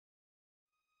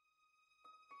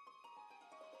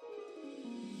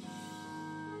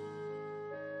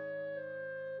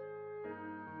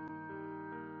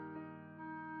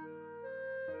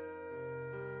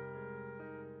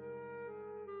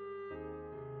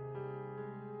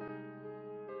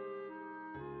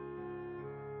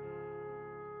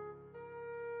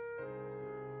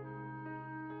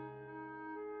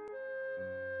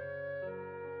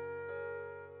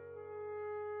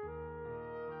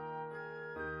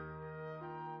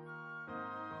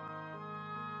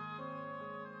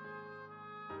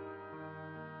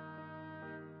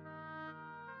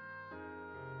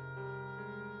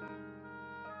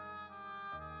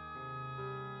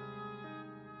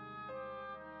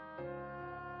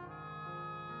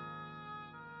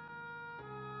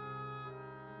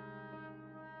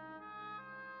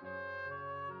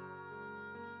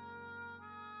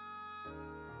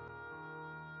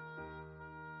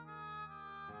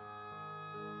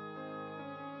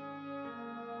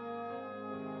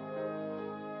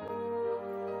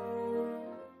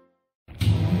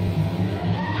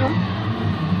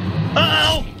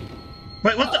Uh-oh!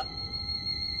 Wait, what the?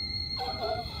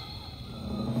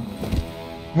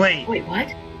 Wait. Wait,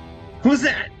 what? Who's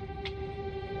that?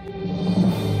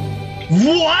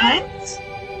 What?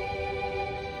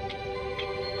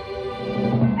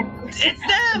 It's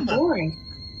them! Boring.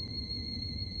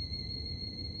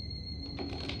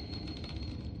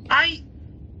 I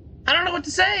don't know what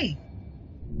to say.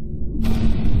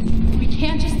 We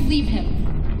can't just leave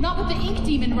him. Not with the ink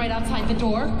demon right outside the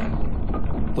door.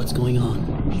 What's going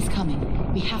on? He's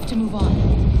coming. We have to move on.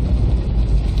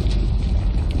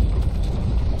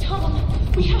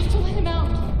 Tom, we have to let him out.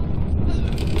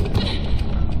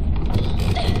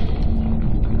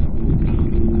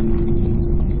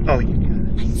 Oh, you got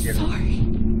I'm it. sorry.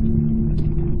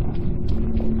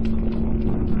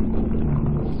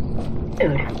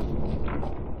 Dude.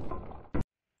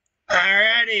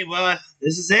 Alrighty, well,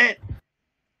 this is it.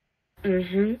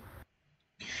 Mm-hmm.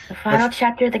 The final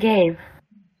chapter of the game.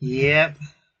 Yep.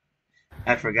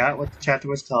 I forgot what the chapter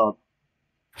was called.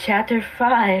 Chapter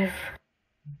 5.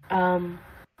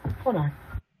 Hold on.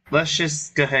 Let's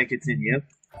just go ahead and continue.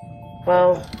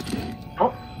 Well,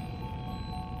 oh.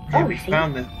 Yeah, Oh, we see?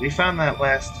 found that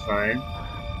last find.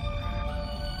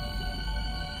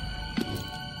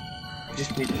 We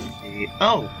just need to see.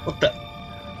 Oh, what the?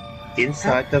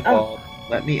 Inside the vault.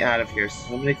 Let me out of here.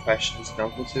 So many questions.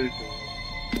 Don't go to the door.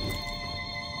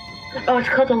 Oh, it's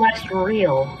called The Last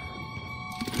Reel.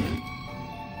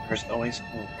 There's always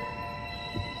hope.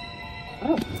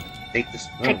 Oh. Take this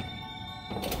Take- room.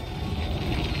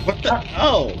 What the?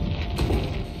 Oh!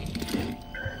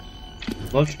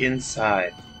 Look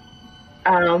inside.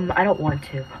 I don't want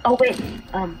to. Oh, wait.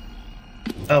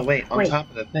 Oh, wait. On Wait. top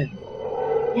of the thing.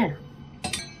 Yeah.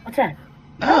 What's that?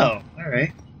 Oh,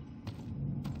 alright.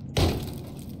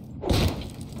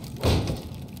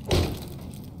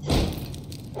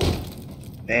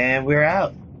 And we're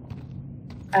out.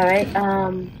 Alright,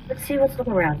 let's see what's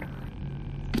looking around.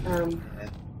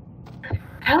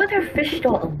 How are there fish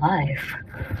still alive?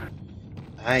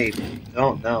 I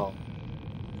don't know.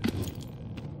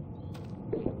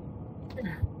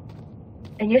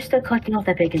 And you're still collecting off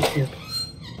that bacon soup.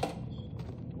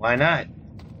 Why not?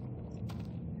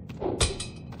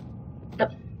 No.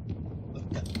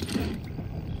 What the?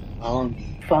 Follow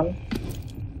me. Follow.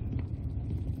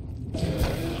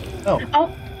 Oh,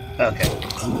 Oh,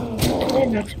 okay.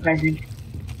 not surprising.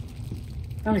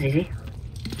 That was easy.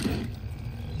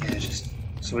 Yeah, just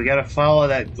so we gotta follow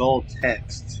that gold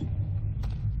text.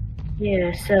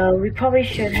 Yeah, so we probably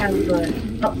should have,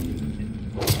 oh.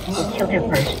 We'll kill him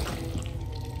first.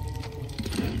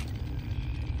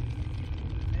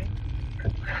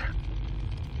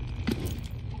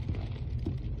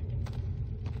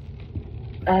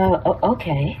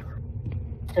 Okay.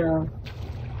 So...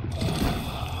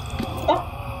 Oh!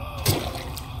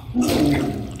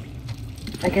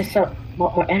 I guess so.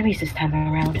 More enemies this time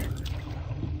around.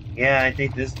 Yeah, I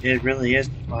think it really is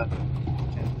the fun.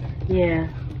 Yeah.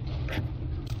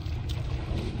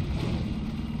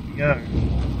 Yeah.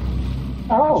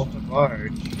 Oh! Just a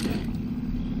barge.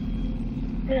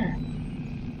 Yeah.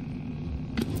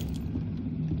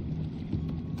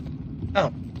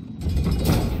 Oh.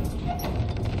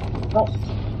 Oh.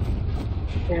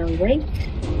 Now wait.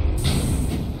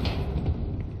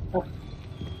 Oh.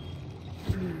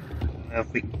 I don't know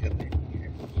if we can go in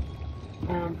here.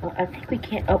 I think we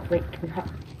can't. Oh, wait.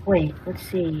 Wait, let's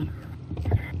see.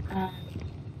 Can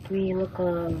we look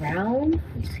around?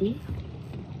 Let's see.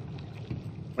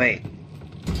 Wait.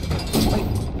 Wait.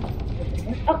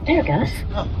 Oh, there it goes.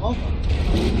 Oh, hold on.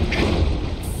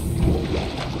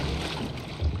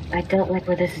 I don't like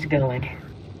where this is going.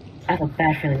 I have a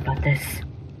bad feeling about this. Here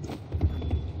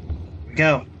we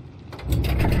go.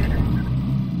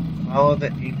 Follow the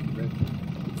ink river.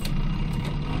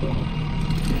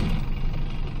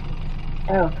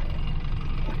 Oh.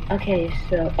 Okay,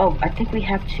 so... Oh, I think we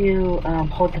have to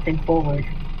hold the thing forward.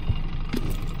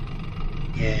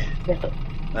 Yeah. We have to,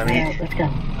 I mean... Alright, let's go.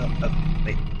 Oh,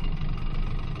 wait.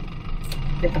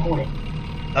 We have to hold it.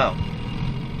 Oh.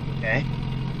 Okay.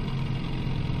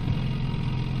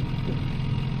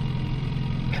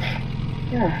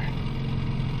 Yeah.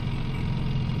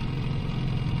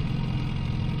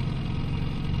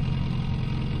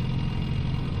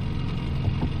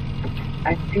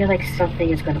 I feel like something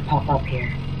is gonna pop up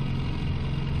here.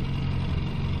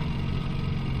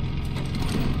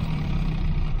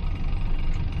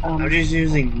 I'm just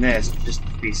using this just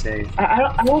to be safe.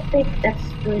 I don't think that's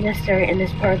really necessary in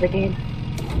this part of the game.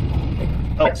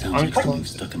 Oh, Sounds like unclose. something's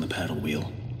stuck in the paddle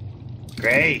wheel.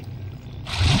 Great.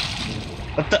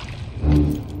 What the?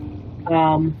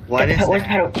 What is Where's the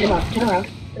that? paddle? Turn around.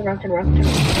 Around.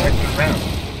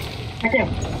 Right there.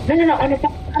 No, on the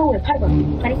paddle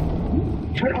wheel, honey.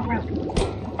 Turn around.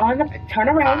 Turn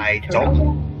around. I Turn don't-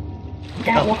 around.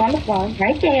 That look on the phone.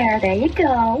 Right there. There you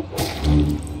go.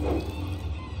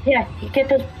 Yeah, you get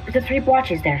the 3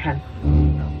 watches there, hon.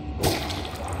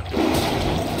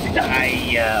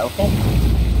 Okay.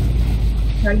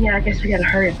 So yeah, I guess we gotta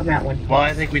hurry up on that one. Well,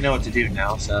 I think we know what to do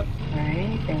now, so.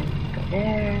 Alright, then go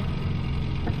there.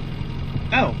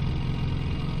 Oh.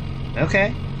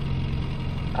 Okay.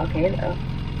 Okay,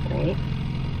 wait.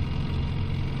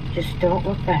 Just don't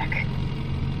look back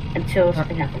until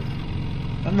something happens.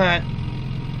 I'm not.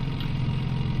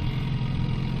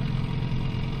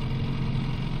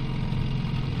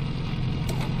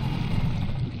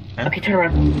 Huh? Okay, turn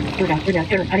around. Do it now.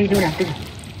 How do you do it now?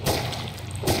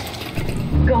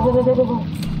 Go.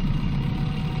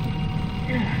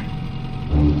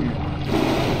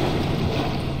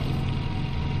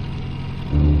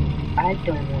 I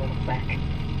don't want to look back.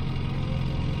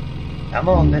 I'm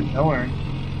on it, don't worry.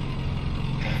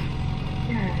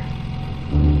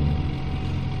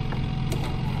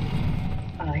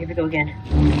 Here we go again.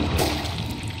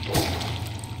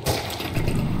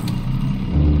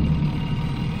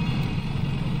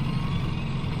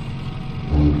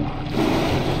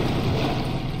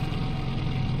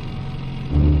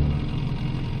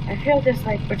 I feel this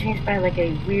like we're chased by like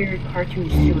a weird cartoon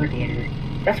sewer gator.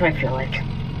 That's what I feel like.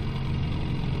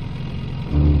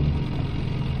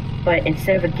 But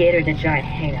instead of a gator, it's a giant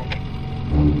hand.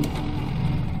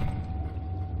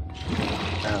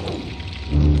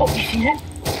 Oh, you see that?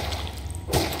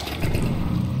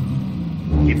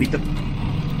 Give me the.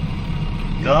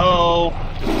 Go!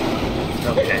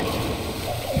 Okay.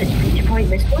 Did you probably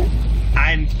miss one?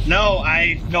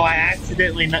 I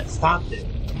accidentally not stopped it.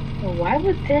 Well, why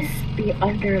would this be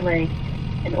under like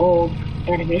an old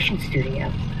animation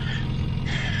studio?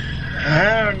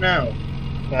 I don't know.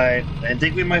 But I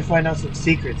think we might find out some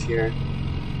secrets here.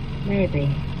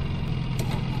 Maybe.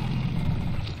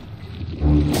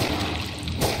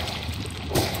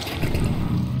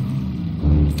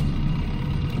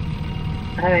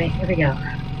 Alright, here we go.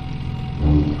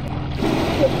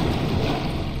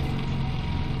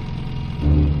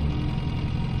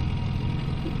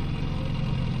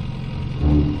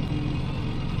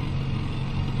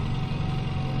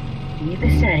 Keep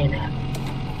it setting up.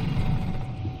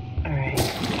 Alright,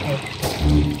 okay.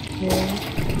 2,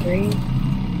 3.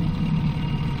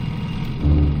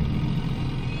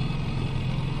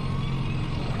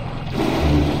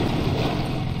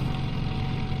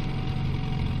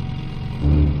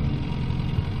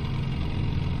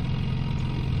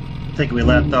 I think we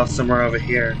left off somewhere over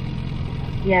here.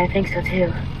 Yeah, I think so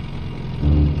too.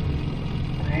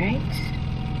 Alright.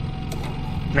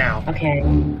 Now. Okay.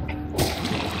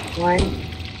 1.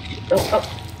 Oh,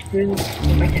 2.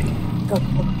 Right there.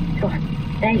 Go on.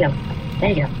 There you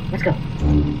go. Let's go.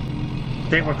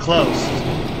 They were close.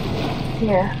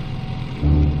 Yeah.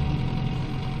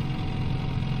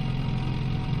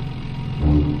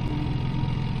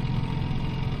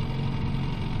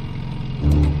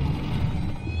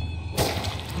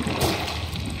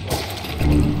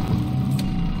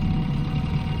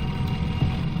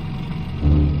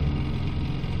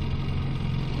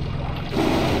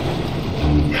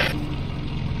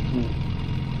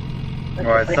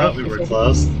 Or I thought we were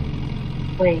close.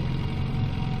 Wait.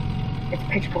 It's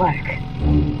pitch black.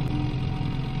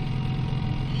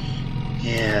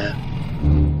 Yeah.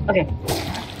 Okay.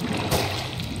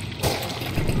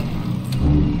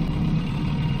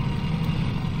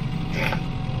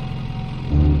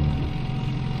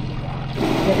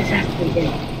 What this has to be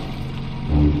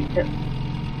it.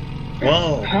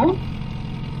 Whoa. Huh?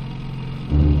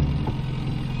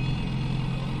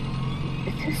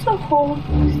 Is this a whole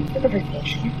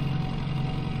civilization?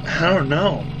 I don't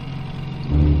know.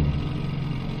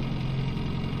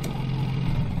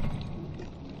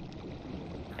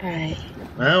 Alright.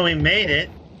 Well, we made it.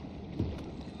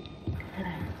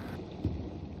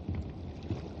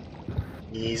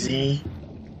 Easy.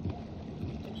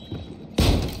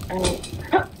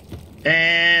 Huh.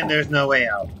 And there's no way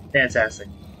out. Fantastic.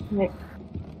 Wait.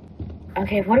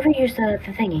 Okay, what if we use the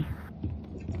thingy?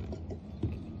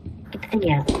 Get the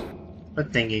thingy out.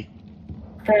 What thingy?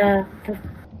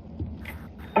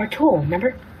 Our tool,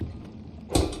 remember?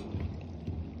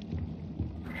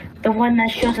 The one that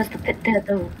shows us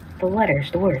the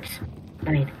letters, the words.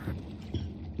 I mean.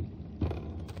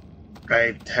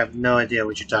 I have no idea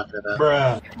what you're talking about.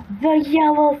 Bruh. The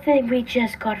yellow thing we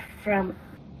just got from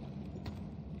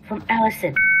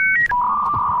Allison.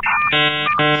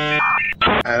 I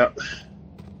don't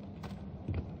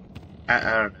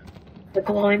know. The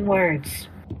glowing words.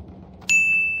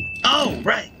 Oh,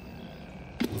 right.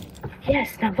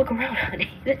 Yes, now look around, honey.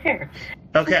 There.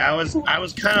 Okay, I was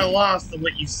kind of lost in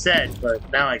what you said, but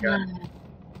now I got it.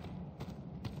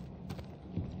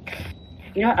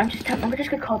 You know what? I'm just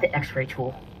gonna call it the X-ray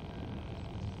tool.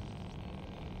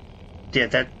 Yeah,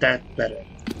 that better.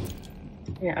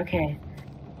 Yeah. Okay.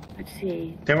 Let's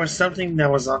see. There was something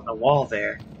that was on the wall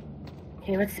there.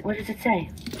 Okay. What does it say?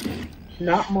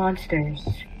 Not monsters.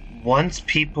 Once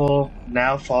people,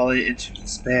 now fall into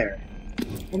despair.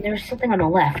 And there was something on the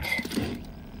left.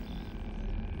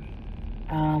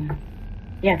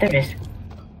 Yeah, there it is.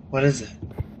 What is it?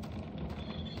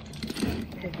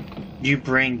 You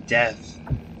bring death.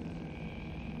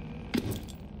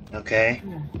 Okay.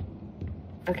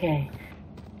 Okay.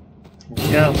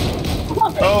 Let's go.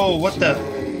 Oh, what the?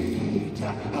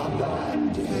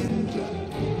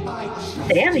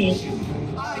 Sammy.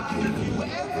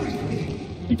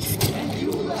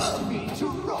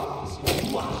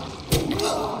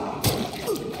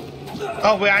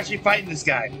 Oh, we're actually fighting this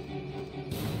guy.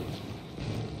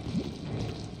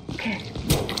 Okay.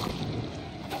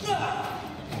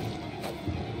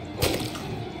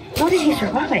 How did he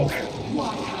survive?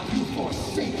 Why have you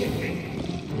forsaken me?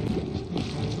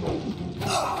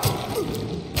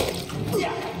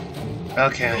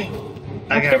 Okay.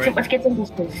 Let's get some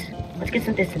distance. Let's get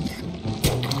some distance.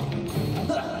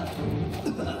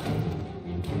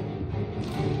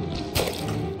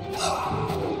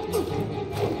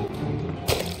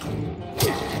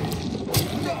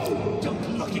 No,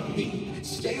 don't look at me.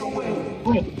 Stay away.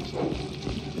 Wait.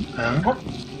 Huh?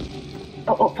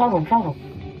 Oh, follow him.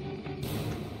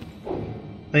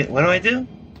 Wait, what do I do?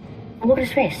 Oh, look at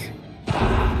his face.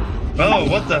 Oh,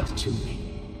 what the?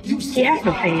 You He has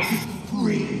no face.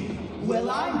 free. Well,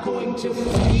 I'm going to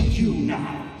free you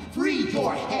now. Free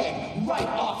your head right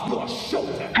off your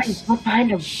shoulders. Hey, look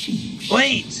behind him.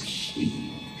 Wait!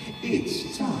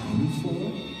 It's time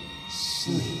for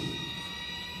sleep.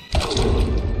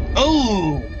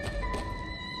 Oh!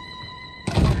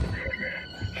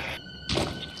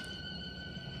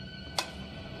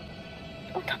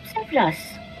 Oh, Tom saved us.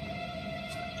 Saved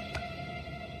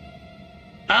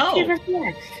Oh! us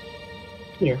next.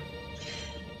 Thank you.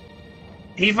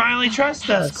 He finally trusts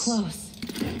That was us. close.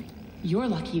 You're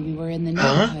lucky we were in the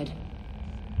Huh? neighborhood.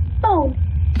 Bone.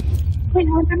 Wait,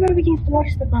 remember we gave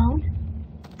Forrest the bone?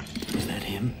 Is that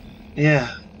him?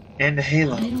 Yeah, and the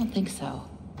halo. I don't think so.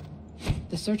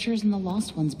 The Searchers and the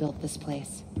Lost Ones built this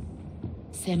place.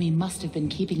 Sammy must have been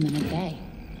keeping them at bay,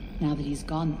 now that he's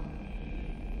gone.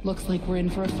 Looks like we're in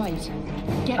for a fight.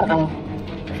 Get Uh-oh.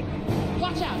 ready.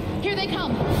 Watch out! Here they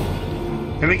come!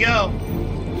 Here we go.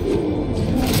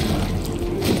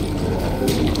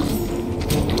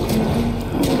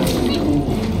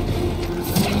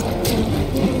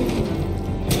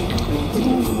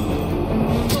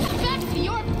 Go back to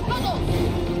your puddle!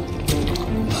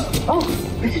 Oh,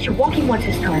 this is your walking ones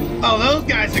this time. Oh, those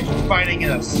guys are fighting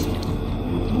us.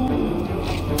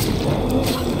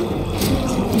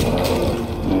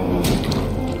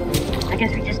 I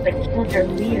guess we just killed their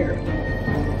leader.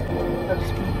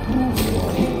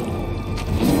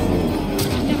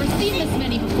 I've never seen this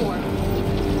many before.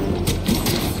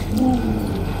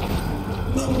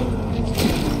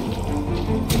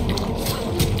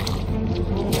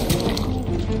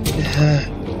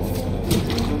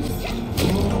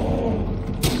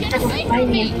 Get We're away from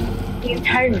fighting me! the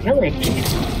entire village,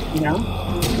 you know?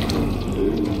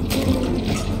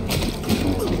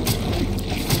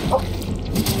 Oh.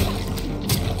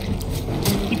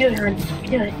 You do it, Hearn. You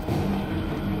do it.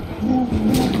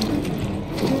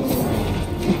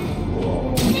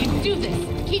 You do this!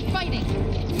 Keep fighting!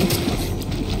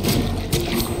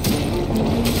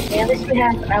 Yeah, at least we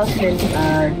have Allison,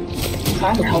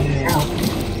 trying to help us out.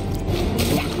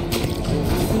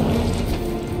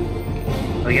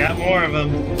 We got more of them.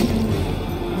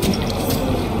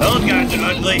 Those guys are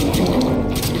ugly.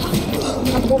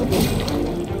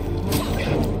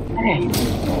 Okay.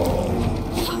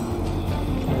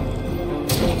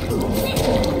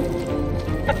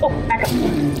 Oh, back up.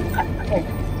 Okay.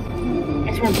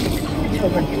 It's run.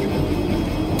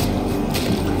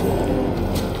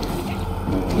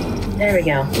 There we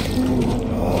go.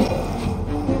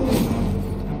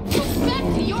 Go back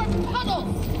to your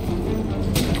puddles!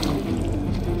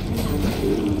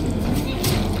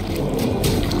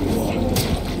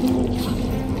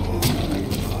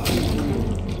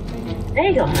 There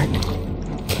you go, hon.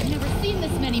 I've never seen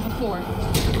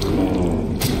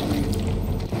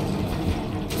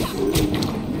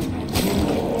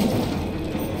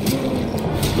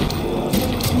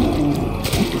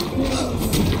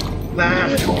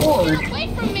this cord? Wait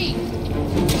from me!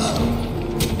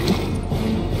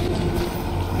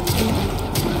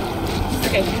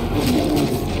 Okay.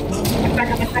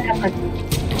 Back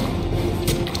up.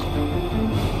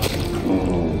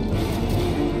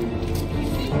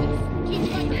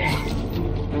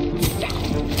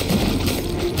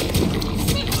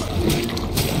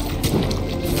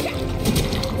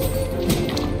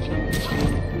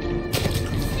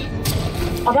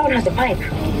 Oh, that one has a pipe.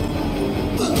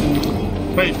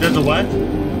 Wait, there's a what?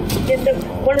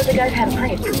 One of the guys had a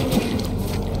pipe.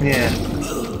 Yeah.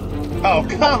 Oh,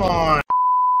 come on!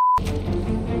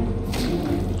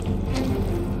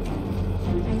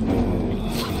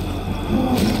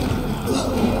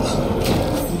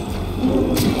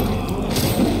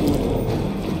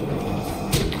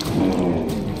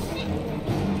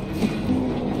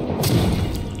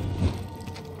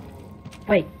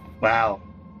 Wait. Wow.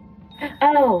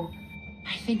 Oh.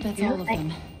 I think that's all of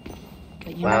them.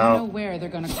 But you Wow. never know where they're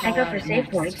gonna crawl I go out for of save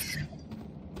next. points.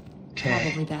 Okay.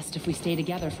 Probably best if we stay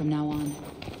together from now on.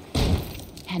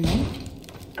 Henry,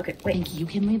 Okay, wait. think you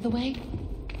can lead the way?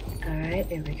 Alright,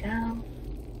 there we go.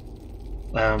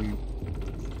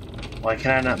 Why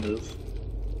can I not move?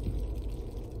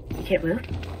 You can't move?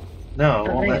 No, it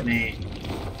Oh, won't there let me.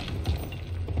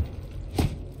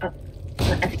 I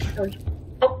think it's going.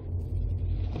 Oh!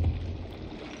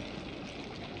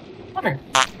 Hold on.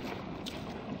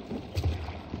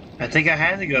 I think I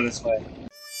had to go this way.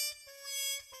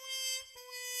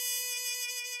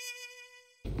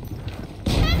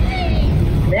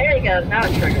 There you go, now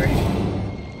it's triggered.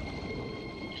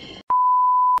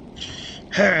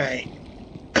 Alright.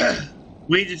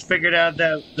 We just figured out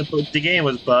that the game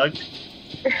was bugged.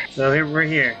 So here we're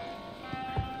here.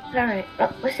 Alright,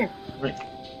 oh, listen. Wait.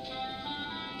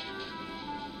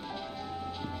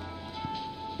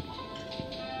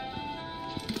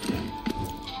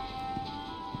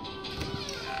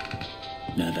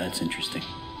 Now that's interesting.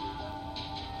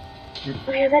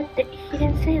 Oh yeah, he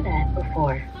didn't say that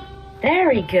before. There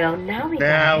we go, now we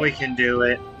Now got it. we can do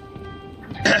it.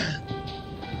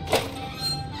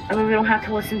 I mean, we don't have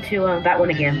to listen to that one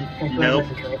again. Since we Nope.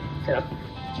 listen to it, so.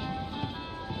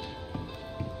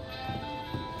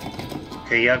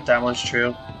 Okay, yep, that one's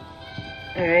true.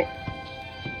 Alright.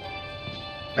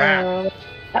 Ah,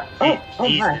 Oh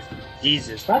Jesus. my.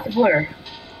 Jesus. Lots of blur.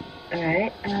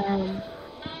 Alright,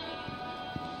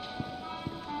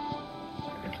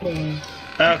 okay.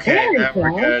 Okay, There we now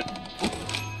we're go. good.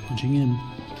 Punching in.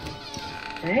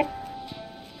 Alright.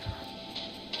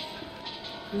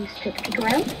 Let's take a peek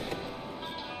around.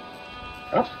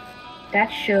 Oh, that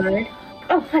should.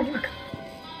 Oh, hi, look.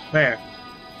 Where?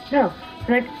 No,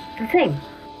 the thing.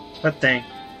 What thing?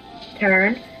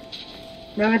 Turn.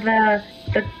 Remember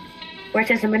the where it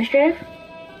says administrative?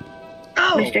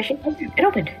 Oh! Administration? It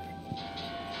opened.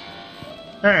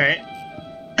 Alright.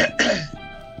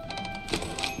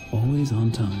 Always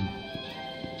on time.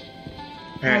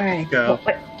 Alright, let's go.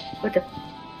 Oh, what the?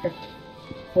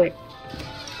 Wait.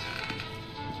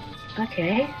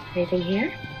 Okay. Anything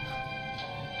here?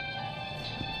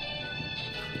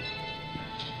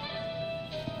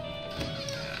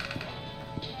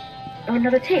 Oh,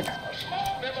 another tape. A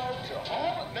small memo to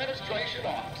all administration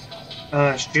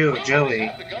offices. Shoot, Joey.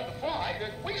 Have begun to fly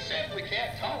that we simply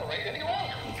can't tolerate any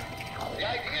longer. The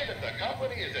idea that the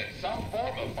company is in some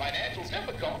form of financial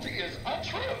difficulty is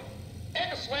untrue,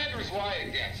 and a slanderous lie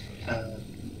against it.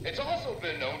 It's also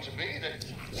been known to me that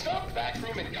some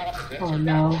backroom incompetents Oh, are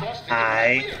no. not trusted Hi.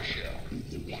 in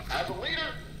leadership. As a leader,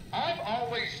 I'm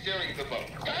always steering the boat,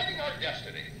 guiding our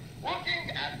destiny,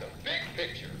 looking at the big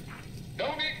picture.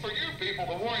 No need for you people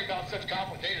to worry about such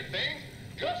complicated things.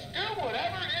 Just do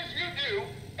whatever it is you do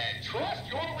and trust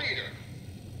your leader,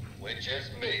 which is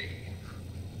me.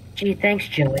 Gee, thanks,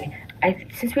 Joey.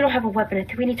 Since we don't have a weapon, I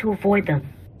think we need to avoid them.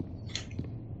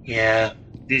 Yeah,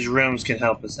 these rooms can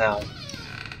help us out.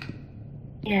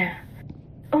 Yeah.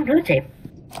 Oh, another tape.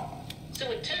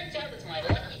 So it turns out it's my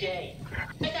lucky day.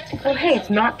 I got to Oh, hey, it's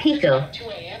not Pico. At 2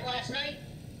 a.m. last night.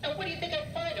 And what do you think I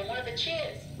find on one of the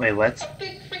chairs? Wait, what? A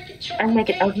big freaking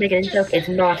I was making a joke. It's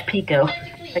not Pico.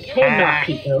 Like, hey, not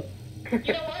Pico.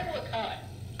 You know, I work hard.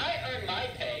 I earn my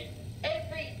pay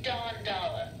every darn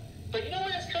dollar. But you know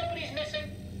what this company's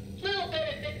missing? Little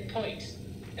benefit points.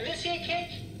 And this here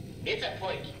cake, it's a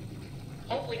point.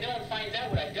 Hopefully no one finds out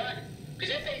what I've done.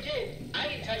 Because if they did, I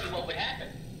can tell you what would happen.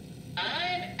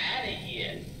 I'm out of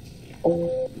here.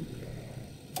 Oh.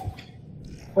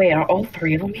 Wait, are all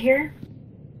three of them here?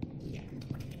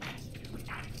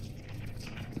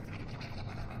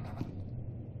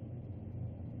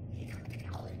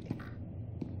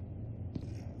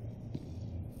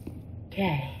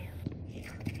 Okay.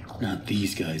 Not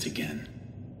these guys again.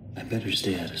 I better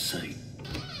stay out of sight.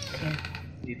 Okay.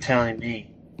 You telling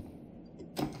me?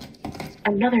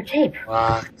 Another tape.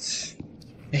 What?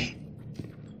 Hey.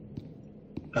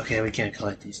 Okay, we can't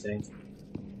collect these things.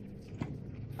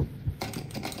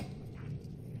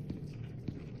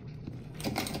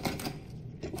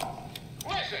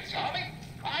 Listen, Tommy,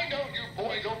 I know you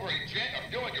boys over at Jet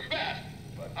are doing your best,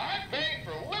 but I'm paying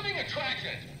for living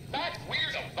attractions, not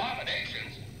weird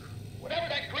abominations. Whatever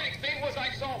that grinning thing was I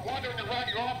saw wandering around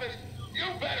your office, you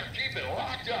better keep it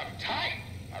locked up tight.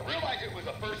 I realize it was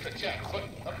a first attempt, but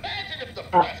imagine if the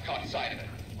press caught sight of it.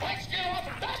 Might scare off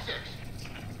investors.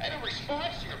 And in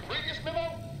response to your previous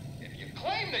memo, if you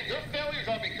claim that your failures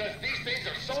are because these things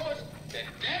are soulless, then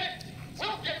damn it,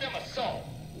 we'll give them a soul.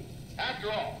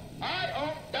 After all, I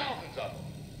own thousands of them.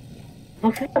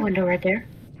 Look through the window right there.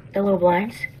 The little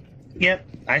blinds. Yep,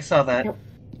 I saw that. Yep.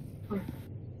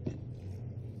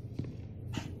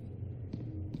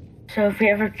 So if we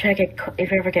ever get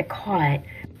caught,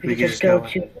 we We can can just go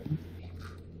just to.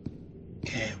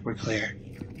 Okay, we're clear.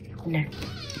 No.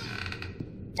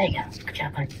 There you go. Good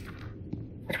job, bud.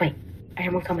 Let's wait. I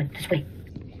hear one coming. Just wait.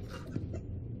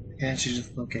 Can't you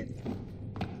just look at?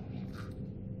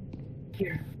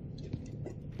 Here.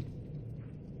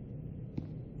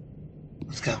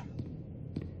 Let's go.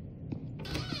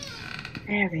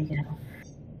 There we go.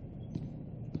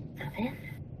 Nothing.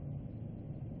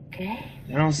 Okay.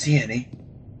 I don't see any.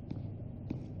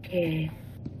 Okay.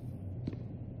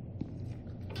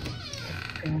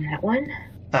 Go on that one.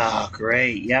 Oh,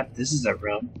 great. Yep, this is a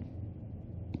room.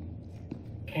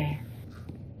 Okay.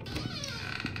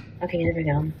 Okay, there we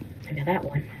go. I got that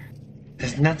one.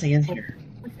 There's nothing in here.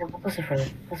 Let's look further.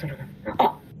 Let's look further.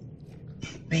 Oh!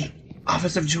 Wait,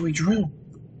 Office of Joey Drew.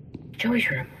 Joey's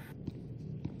room.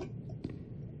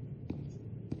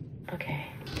 Okay.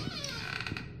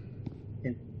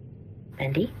 Yeah.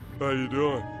 Bendy? How you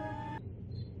doing?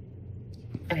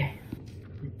 Okay.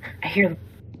 I hear.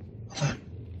 Hold on.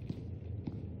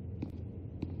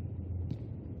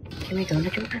 Can we go into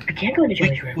Joey's room? I can't go into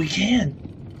Joey's room. We can.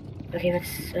 Okay,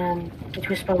 let's get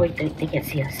to a spot where they can't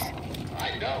see us.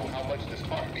 I know how much this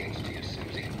part means to you,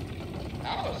 Susie.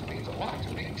 Alice means a lot to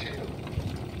me, too.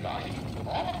 Gosh,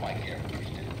 all of my characters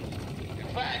do. In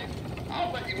fact,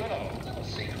 I'll let you in on a little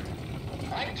secret.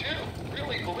 I, too,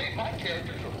 really believe my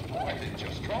characters are more than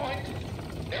just drawings.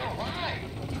 They're alive.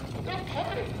 They're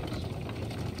part of this.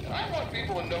 And I want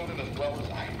people to know them as well as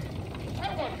I do.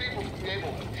 I want people to be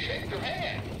able to shake their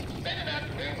hand, spend an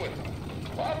afternoon with them,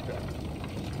 love them.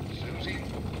 Susie,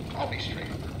 I'll be straight.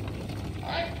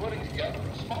 I'm putting together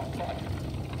a small project,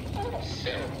 a little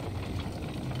ceremony.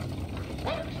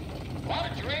 But a lot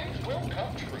of dreams will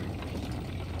come true.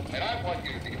 And I want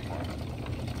you to be a part of it.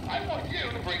 I want you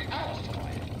to bring Alice to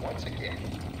life once again.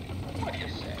 What do you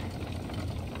say?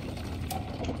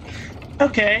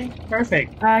 Okay,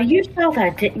 perfect. You saw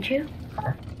that, didn't you?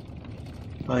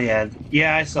 Oh yeah,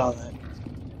 yeah, I saw that.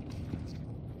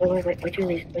 Wait, you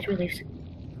leave.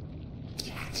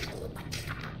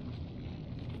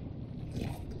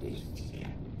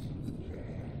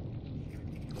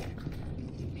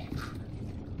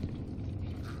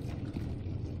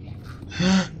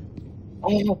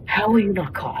 Oh, how were you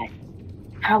not caught?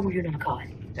 How were you not caught?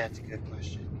 That's a good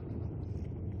question.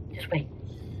 Just wait.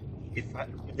 If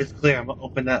it's clear, I'm gonna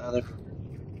open that other door.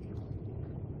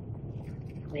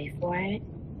 Wait for it.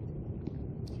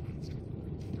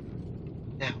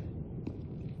 Now.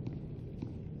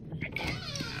 Right there.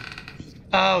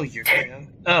 Oh, you're joking.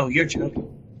 Oh, you're joking.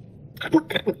 I'm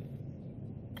okay.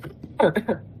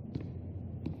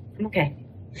 Okay,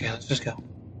 let's just go.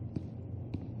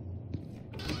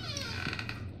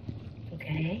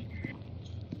 Okay.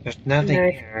 There's nothing No,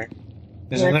 here.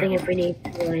 There's Nothing another. if we need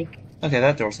to, like... Okay,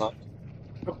 that door's locked.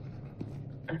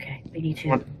 Okay, we need to...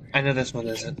 One, I know this one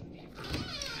isn't.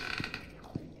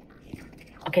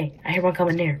 Okay, I hear one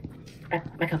coming there.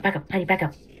 Back up. Honey, back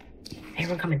up. I hear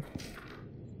one coming.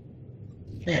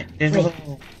 Yeah, there's a Wait.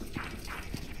 little.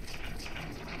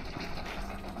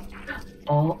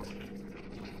 Oh.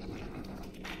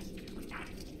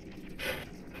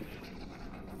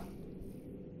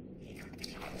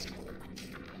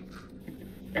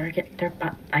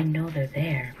 I know they're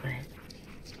there, but...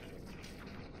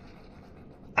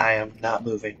 I am not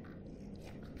moving.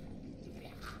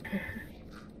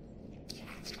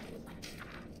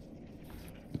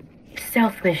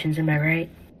 Stealth missions, am I right?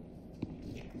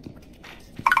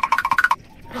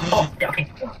 Oh,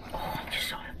 okay. Oh, I just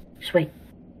saw him. Just wait.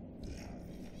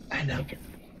 I know.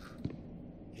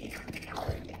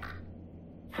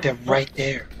 They're right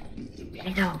there.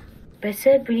 I know. But I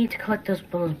said we need to collect those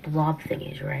blob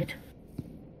thingies, right?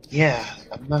 Yeah,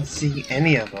 I'm not seeing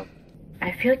any of them.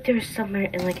 I feel like there's somewhere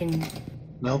in like in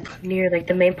Nope. near like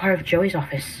the main part of Joey's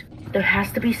office. There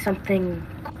has to be something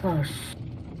close.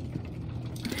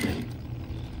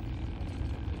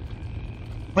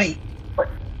 Wait. What?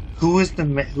 Who is the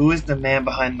man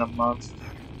behind the monster?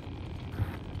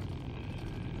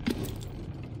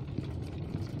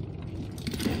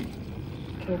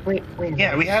 Okay, wait a minute.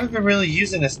 Yeah, we haven't been really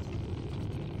using this.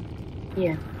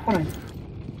 Yeah, hold on.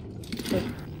 Wait.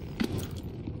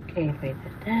 Okay, wait,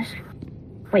 this.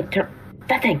 Wait,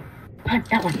 that thing! Hunt,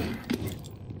 that one!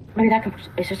 Maybe that can.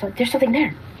 There's something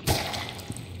there!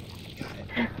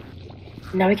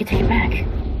 Now we can take it back.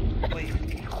 Wait. You've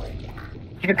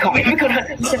been caught. You've been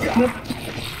caught. Move.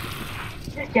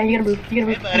 Yeah, you gotta move. You gotta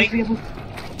move. Hey, buddy. You gotta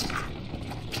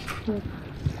move.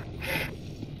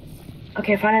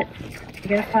 Okay, find it. You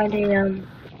gotta find a,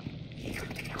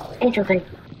 angel thing.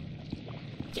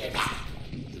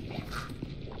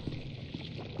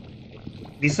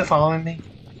 He's still following me?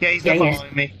 Yeah, he's still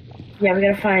following me. Yeah, we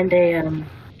gotta find a,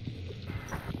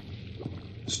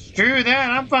 Screw that,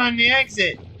 I'm finding the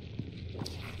exit.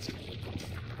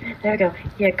 there we go.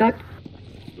 Yeah, go.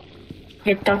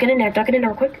 Yeah, dunk it in there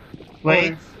real quick.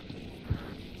 Wait.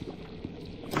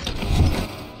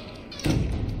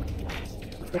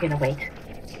 We're gonna wait.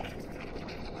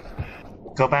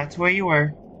 Go back to where you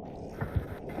were.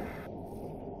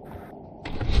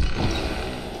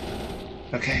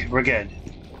 Okay, we're good.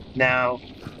 Now,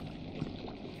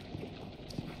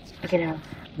 Okay, now.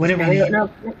 what do we No, need?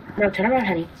 no, turn around,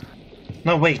 honey.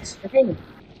 No, wait. Okay.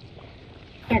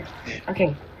 Yeah,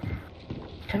 okay.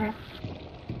 Turn around.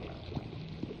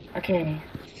 Okay.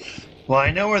 Well,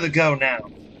 I know where to go now.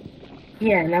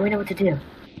 Yeah, now we know what to do.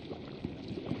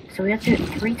 So we have to do it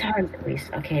 3 times at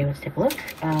least. Okay, let's take a look.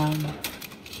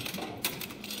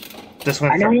 This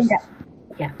one I know we need first.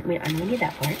 that. Yeah, I know we need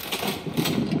that part.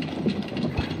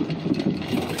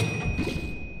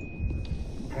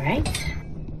 Alright.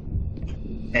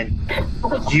 And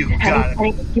you got it.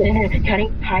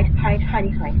 Honey,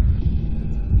 hide.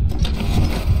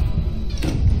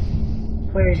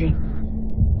 Where is he?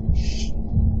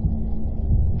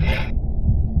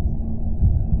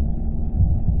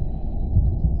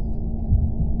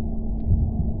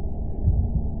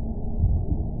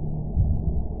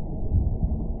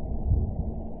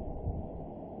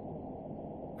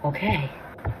 Okay.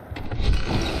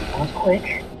 That was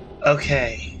quick.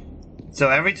 Okay. So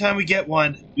every time we get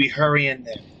one, we hurry in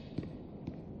there.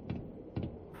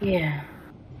 Yeah.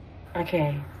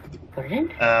 Okay. Put it in.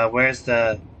 Where's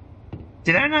the...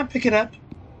 Did I not pick it up?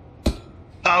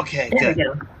 Okay, There good. we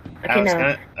go. Okay,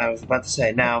 now. I was about to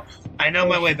say, now, I know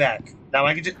my way back. Now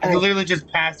I can literally just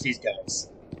pass these guys.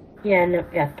 Yeah, no,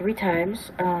 yeah, 3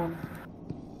 times.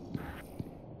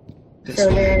 This So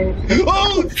way. then.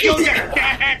 Oh!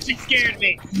 That actually scared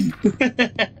me!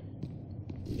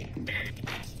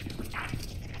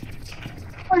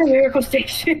 What a miracle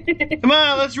station! Come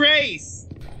on, let's race!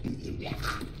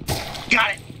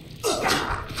 Got it!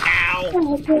 Ow!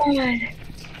 Oh my god!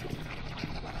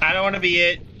 I don't want to be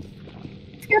it.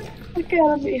 Get the fuck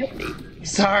out of me, honey.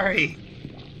 Sorry.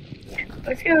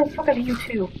 I scared the fuck out of you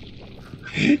too.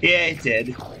 Yeah, it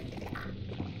did.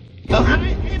 Oh, hi,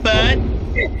 hey, bud.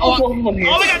 Oh, we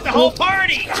got the whole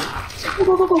party!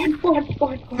 Go on.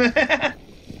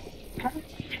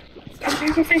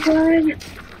 Miracle station!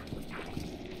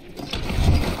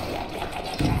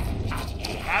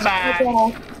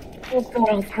 Bye-bye. What's going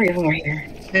on? 3 of them right here.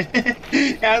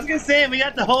 I was gonna say, we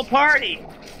got the whole party.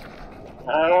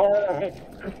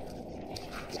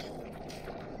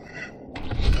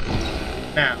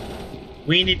 Now,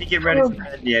 we need to get ready for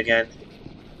Bendy again.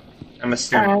 I'm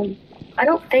assuming. I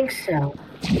don't think so.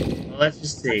 Well, let's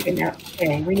just see. Okay, now,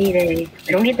 we need a.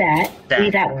 I don't need that. That. We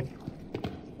need that one.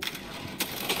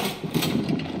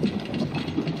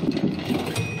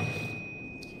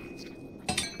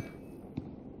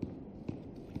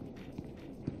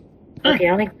 Okay,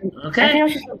 I think. Okay.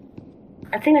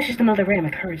 I think that's just another random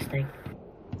occurrence thing.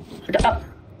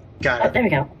 Got it. There we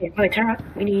go. Okay, wait, turn around.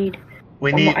 We need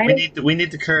We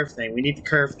need the curve thing. We need the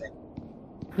curve thing.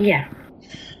 Yeah.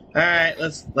 All right,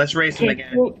 let's race him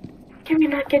again. Can we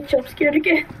not get jump scared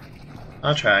again?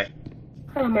 I'll try.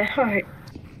 Oh, my heart.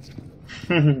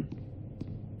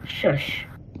 Shush.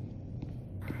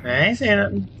 I ain't saying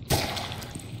nothing.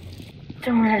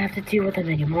 Don't want to have to deal with them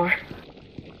anymore.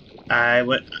 I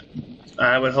would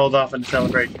hold off on the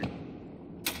celebration.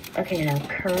 Okay, now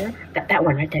curve. That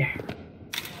one right there.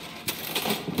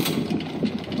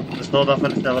 Let's hold off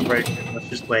on the celebration. Let's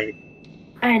just wait.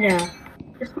 I know.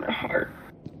 Just my heart.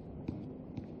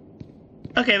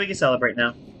 Okay, we can celebrate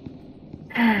now.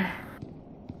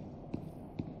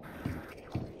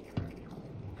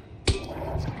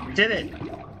 did it.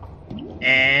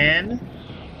 And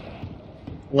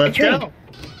let's A train. go.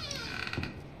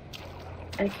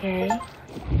 Okay.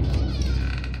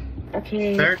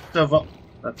 Okay. Search the vault.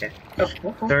 Okay.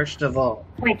 Okay. Search the vault.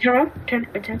 Wait, turn.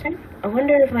 I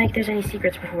wonder if like there's any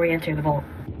secrets before we enter the vault.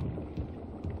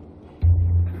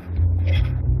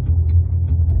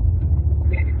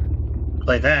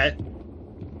 Play that.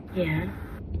 Yeah.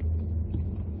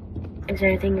 Is there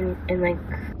anything in like?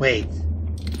 Wait.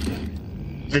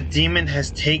 The demon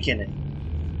has taken it.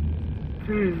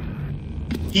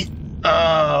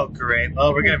 Oh, great.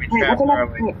 Well, we're gonna be Wait, trapped, open up.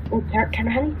 aren't we? Wait, turn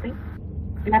honey. Wait.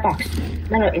 In that box.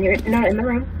 No, in the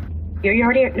room. You're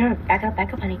already no. Back up,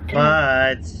 honey.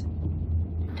 What?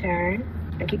 Turn.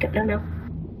 And keep it. No.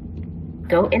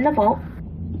 Go in the vault.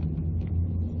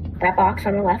 That box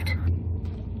on the left.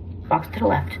 Box to the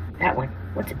left. That one.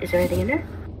 Is there anything in there?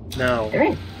 No. There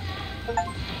is.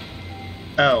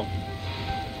 Oh.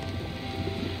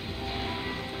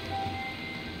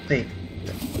 Wait.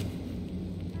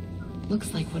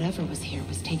 Looks like whatever was here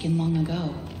was taken long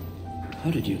ago.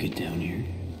 How did you get down here?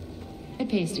 It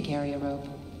pays to carry a rope.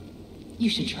 You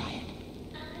should try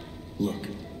it. Look,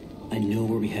 I know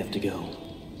where we have to go,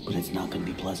 but it's not going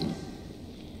to be pleasant.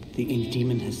 The ink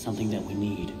demon has something that we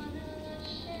need.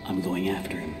 I'm going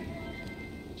after him.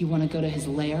 You want to go to his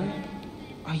lair?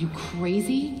 Are you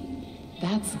crazy?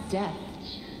 That's death.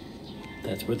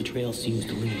 That's where the trail seems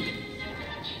to lead.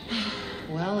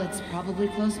 Well, it's probably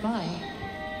close by.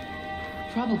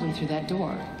 Probably through that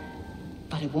door.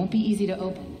 But it won't be easy to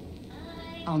open.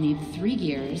 I'll need 3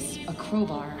 gears, a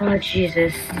crowbar, Oh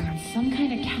Jesus. and some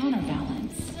kind of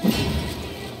counterbalance.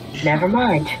 Never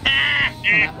mind. Well,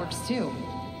 that works too.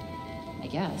 I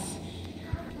guess.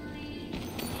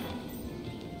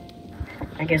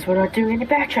 I guess we're not doing any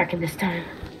backtracking this time.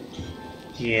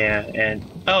 Yeah, and...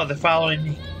 Oh, they're following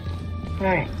me.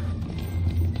 Alright.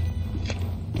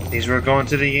 These were going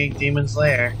to the ink demon's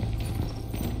lair.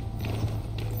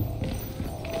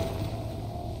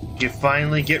 You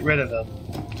finally get rid of them.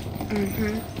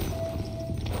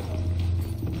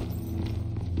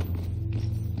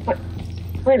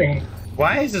 Wait a minute.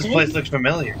 Why does this place look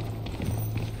familiar?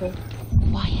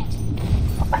 Quiet.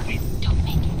 Don't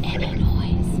make any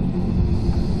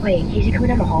noise. Wait, is he coming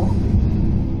down the hall?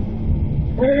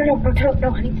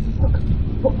 No, honey.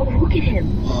 Look at him.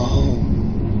 Oh.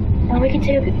 Now we can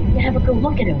have a good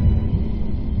look at him.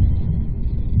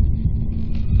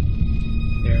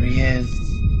 There he is.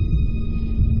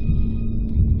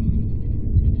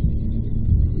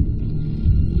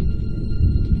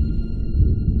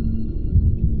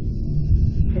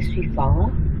 Does we follow?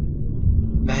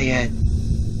 Not yet.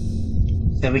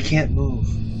 Then we can't move.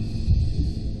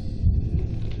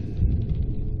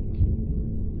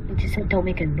 It just said don't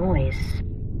make a noise.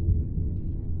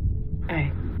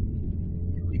 Alright.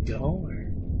 Can we go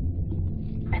or?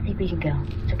 I think we can go.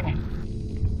 It's okay.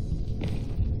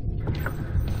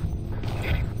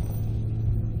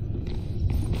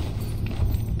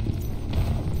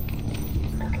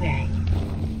 Okay.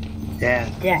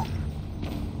 Dad, Yeah.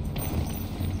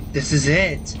 this is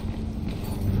it.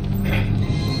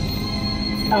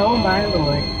 Oh my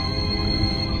lord.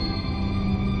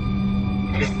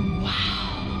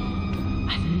 Wow.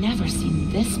 I've never seen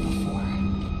this before.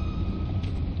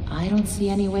 I don't see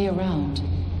any way around.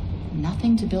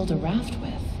 Nothing to build a raft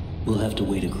with. We'll have to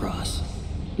wade across.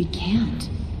 We can't.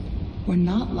 We're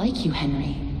not like you,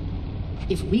 Henry.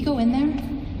 If we go in there,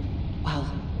 well,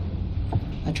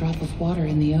 a drop of water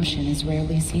in the ocean is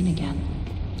rarely seen again.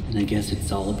 And I guess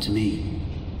it's all up to me.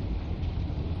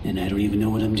 And I don't even know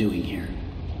what I'm doing here.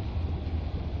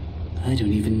 I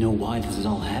don't even know why this is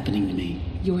all happening to me.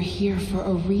 You're here for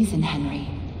a reason, Henry.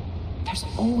 There's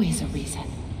always a reason.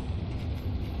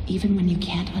 Even when you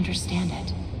can't understand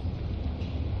it.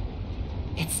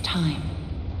 It's time.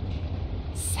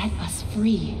 Set us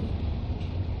free.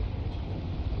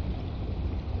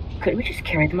 Couldn't we just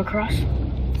carry them across?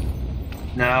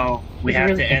 No, we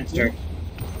have to enter.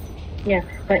 Yeah,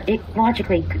 but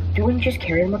logically, don't we just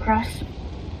carry them across? Here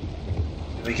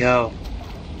we go.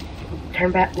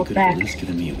 Turn back, You look could have back. at least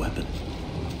given me a weapon.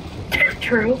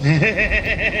 True.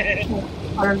 Wait,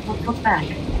 Look back.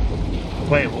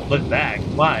 well, look back.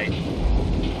 Why?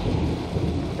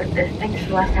 I think this is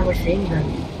the last time we're seeing them.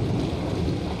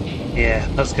 Yeah,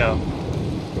 let's go.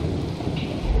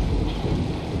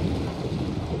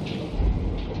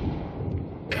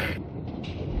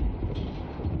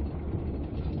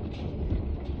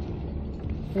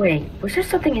 Wait, was there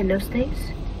something in those things?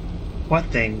 What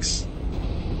things?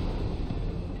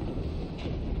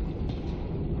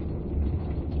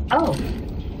 Oh.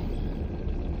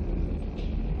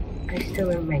 I still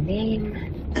remember my name.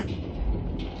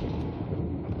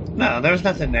 No, there was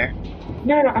nothing there.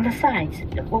 No, on the sides.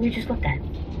 What we just looked at.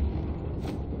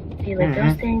 See, like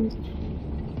those things.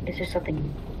 Is there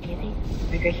something? Anything?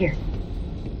 Right here.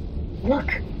 Look.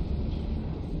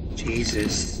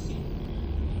 Jesus.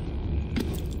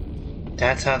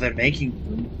 That's how they're making.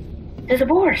 There's a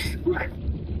horse. Look.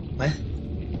 What?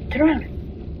 Turn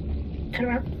around. Turn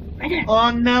around. Right there.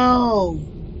 Oh no!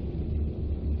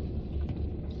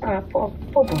 Poor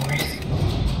Boris.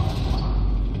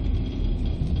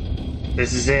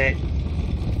 This is it.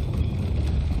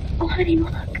 Oh, honey,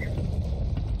 look.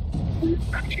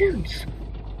 Cartoons.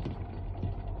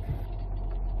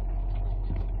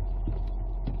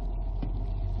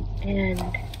 And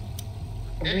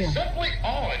It's simply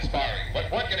awe-inspiring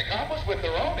what one can accomplish with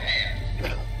their own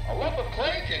hands. A lump of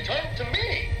clay can turn to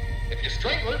meaning if you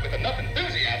strangle it with enough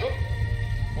enthusiasm.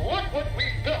 Look what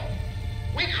we've built.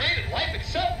 We created life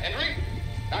itself, Henry.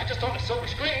 Not just on a silver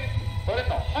screen, but in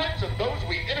the hearts of those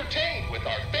we entertain with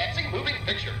our fancy moving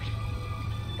pictures.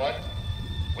 But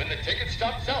when the tickets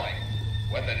stopped selling,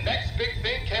 when the next big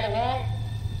thing came along,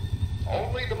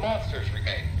 only the monsters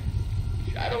remained.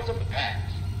 Shadows of the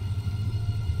past.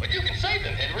 But you can save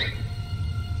them, Henry.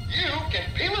 You can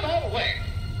peel it all away.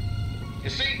 You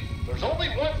see, there's only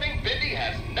one thing Bendy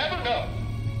has never known.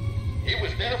 He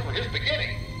was there for his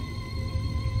beginning,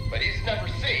 but he's never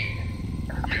seen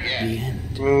the end. The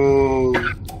end. Ooh.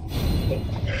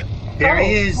 There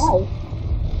he is. Oh.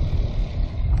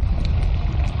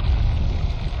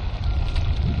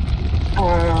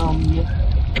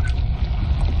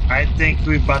 I think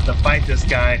we're about to fight this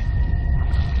guy.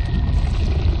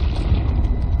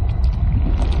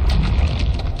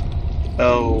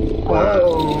 Oh.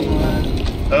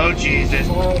 Oh, Jesus.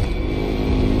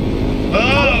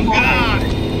 Oh, God.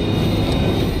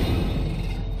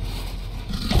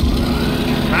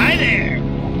 Hi there.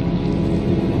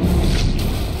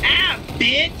 Ah,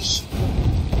 bitch.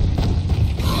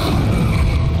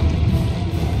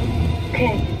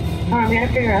 Okay, we gotta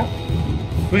figure out.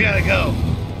 We gotta go.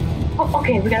 Oh,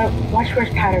 okay, we gotta watch for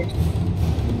his patterns.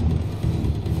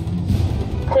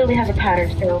 Clearly has a pattern,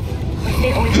 so let's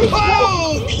stay away from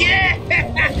Oh, yeah.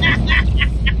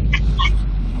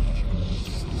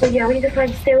 So yeah, we need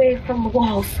to stay away from the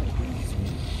walls.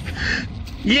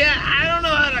 Yeah, I don't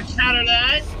know how to counter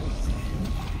that. It's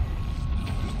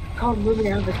called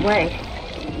moving out of his way.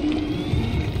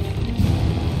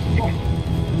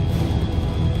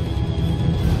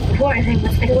 Before anything,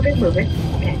 let's take a look at moving.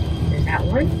 Okay, there's that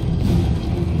one.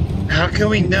 How can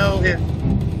we know if...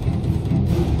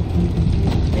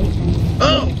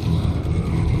 Oh!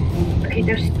 Okay,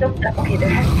 there's still... Okay, there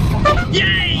has to be something.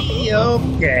 Yay!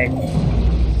 Okay.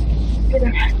 Okay,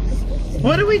 there has to be something.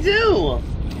 What do we do?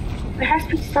 There has to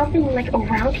be something, like,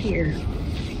 around here.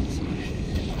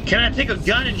 Can I take a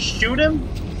gun and shoot him?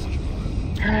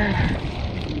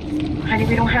 Honey,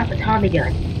 we don't have the Tommy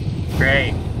gun.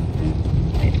 Great.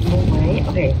 Okay, one way.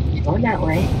 Okay, he's going that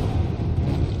way.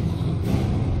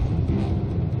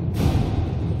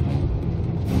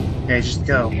 Okay, just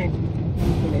go. Okay.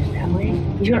 There's that way.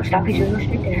 He's gonna stop. He's gonna go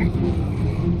straight there.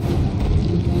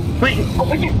 Wait, Oh,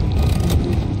 right there.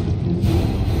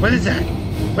 what is that?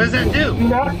 What does that do? Do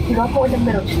not go in the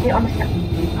middle. Just stay on the side.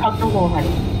 Hug the wall, honey.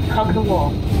 Hug the wall.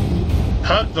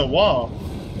 Hug the wall.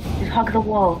 Just hug the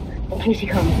wall in case he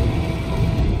comes.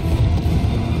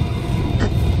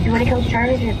 And when he comes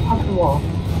charging, just hug the wall.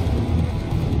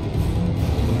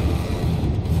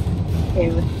 Okay.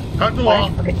 Hug the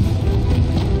wall. Okay.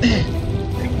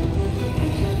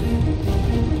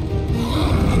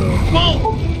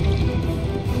 Whoa!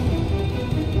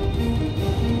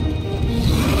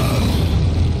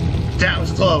 That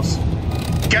was close.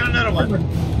 Got another one.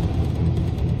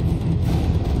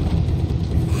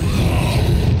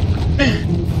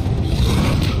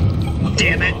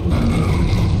 Damn it.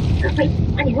 Wait,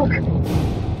 honey, look.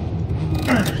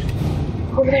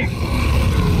 Over there.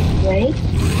 Wait.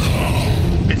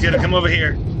 It's gonna come over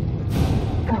here.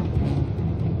 Go.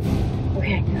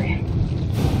 Okay.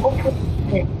 Oh, put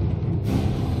it.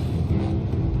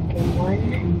 Okay, one.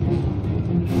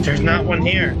 There's not one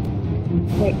here.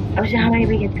 Wait, I was how many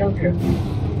we can go through.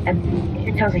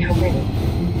 It tells me how many.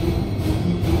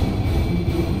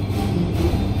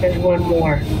 There's one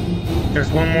more.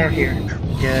 There's one more here.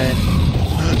 Good.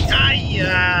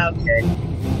 Okay.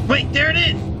 Wait, there it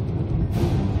is.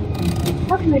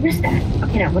 How can we miss that?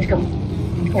 Okay, now let's go.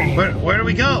 Okay. Where do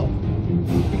we go?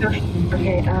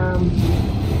 Okay,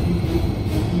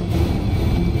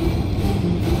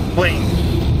 Wait.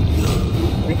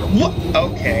 What?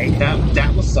 Okay,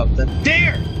 that was something.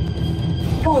 There!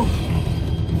 go.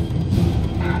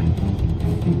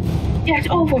 Yeah, it's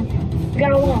over. We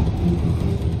got a wall.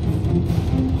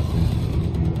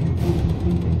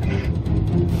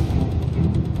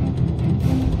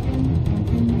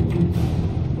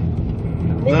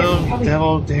 Little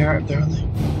devil, they're only.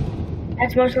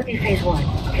 That's most likely phase 1.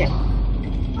 Okay.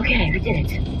 Okay, we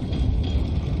did it.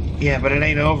 Yeah, but it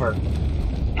ain't over.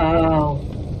 Oh.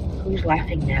 Who's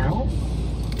laughing now?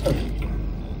 Oh.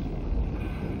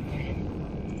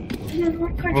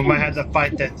 We might have to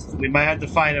fight that. We might have to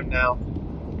fight him now.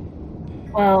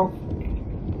 Well,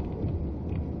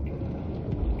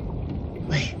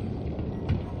 Wait.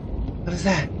 What is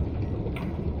that?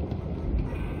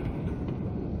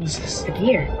 What is this? the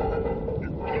gear.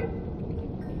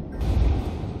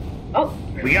 Oh,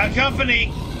 We got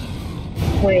company!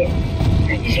 wait.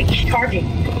 He's charging.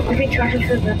 We've been charging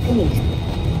for the thingies.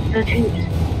 The tubes.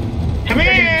 Come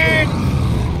here!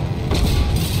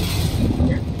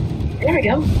 There we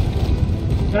go.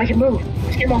 Now I can move.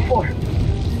 Let's get him on 4. Let's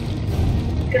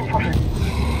get him 400.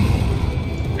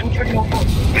 I'm charging on 4.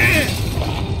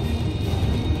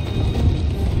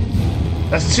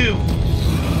 That's 2.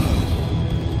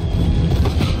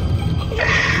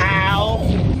 How?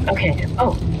 Okay.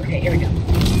 Oh, okay, here we go.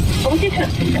 Oh, we did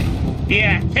touch this.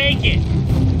 Yeah, take it!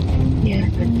 Yeah,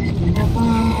 but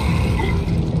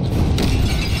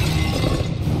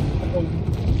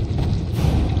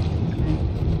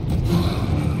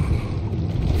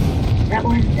that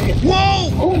one. Whoa!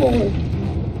 Oh!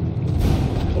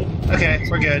 Okay,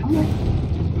 we're good.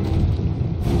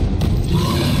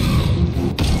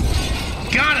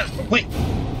 Got him! Wait.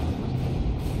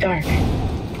 Dark.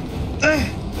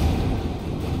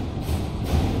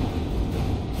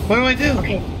 What do I do?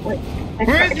 Okay, wait.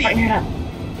 Where is he? Lighten it up.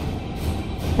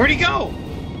 Where'd he go?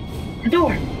 The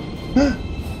door. Huh?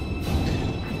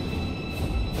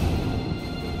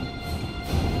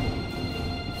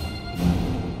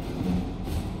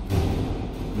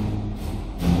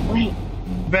 Wait.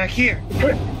 Back here.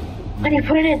 Put it. Honey,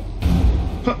 put it in.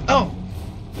 Oh.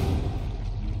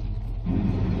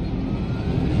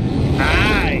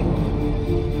 Hi.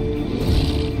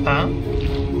 Huh?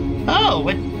 Oh,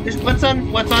 what's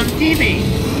on TV?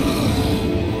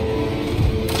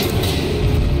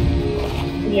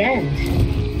 The end.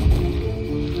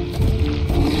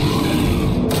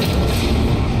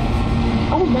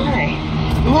 Oh my.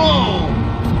 Whoa.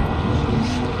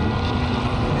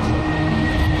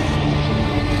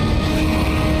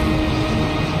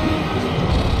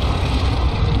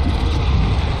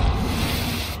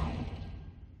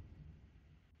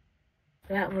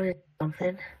 That was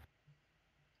something.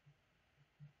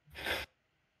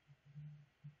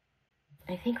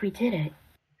 I think we did it.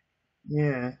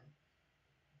 Yeah.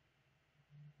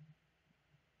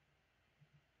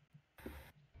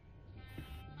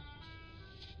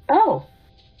 Oh!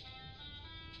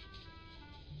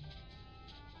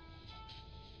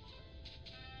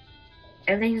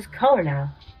 Everything's color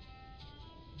now.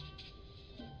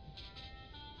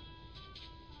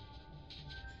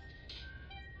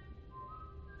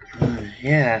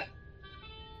 Yeah.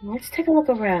 Let's take a look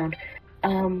around.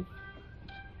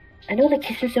 I know the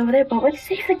kitchen's over there, but let's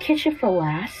save the kitchen for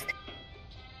last.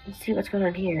 Let's see what's going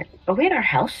on here. Are we in our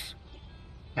house?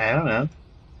 I don't know.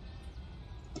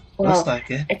 Well, Looks like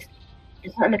it.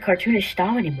 It's not in the cartoonish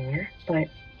style anymore, but...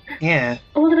 Yeah.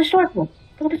 Oh, look at the storyboard.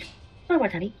 Look at the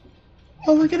storyboard, honey.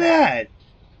 Oh, look at that.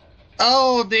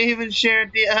 Oh, they even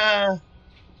shared the,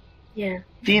 Yeah.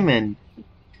 demon.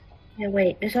 Yeah,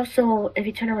 wait. There's also, if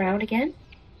you turn around again...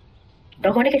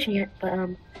 Don't go in the kitchen yet, but,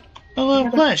 A little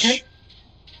plush.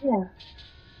 Yeah.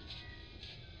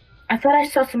 I thought I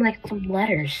saw some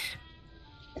letters.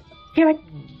 Here,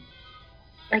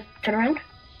 turn around.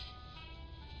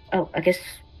 Oh, I guess...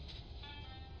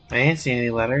 I ain't seen any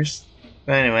letters.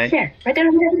 But anyway. There, right there,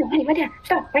 honey, right there.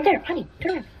 Stop, right there, honey,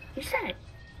 turn around. You said it.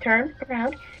 Turn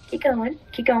around, keep going,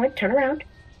 turn around.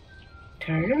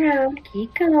 Turn around,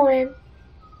 keep going.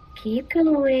 Keep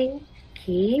going,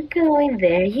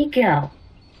 there you go.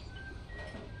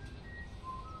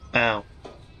 Oh.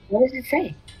 What does it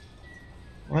say?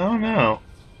 I don't know.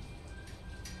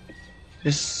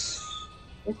 Just...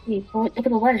 Let's see, look at the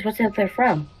letters, what's it there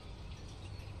from?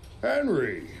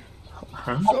 Henry,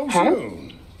 Huh? so soon.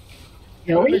 I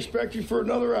didn't Joey? expect you for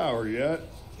another hour yet.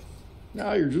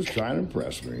 Now you're just trying to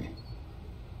impress me.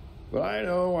 But I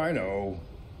know.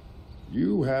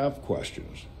 You have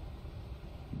questions.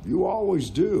 You always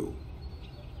do.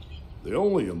 The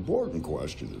only important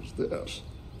question is this.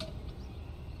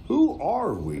 Who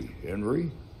are we,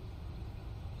 Henry?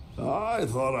 I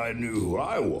thought I knew who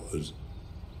I was.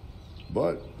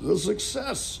 But the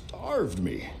success starved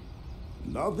me.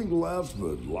 Nothing left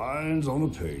but lines on a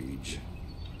page.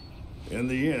 In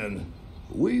the end,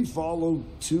 we followed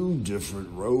two different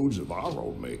roads of our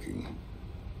own making.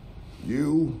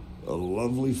 You, a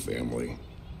lovely family.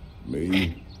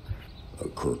 Me, a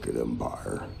crooked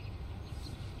empire.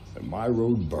 And my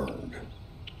road burned.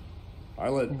 I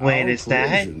let Wait, our is that?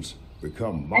 collisions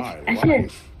become my I said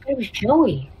life. it was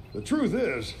Joey. The truth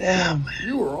is, Damn.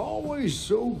 you were always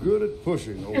so good at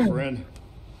pushing, old friend.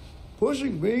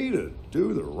 Pushing me to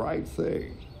do the right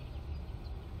thing.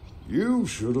 You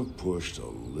should have pushed a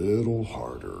little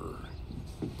harder.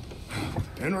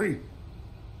 Henry,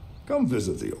 come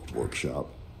visit the old workshop.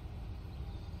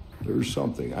 There's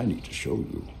something I need to show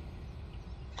you.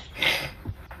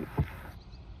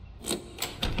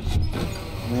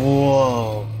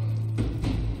 Whoa.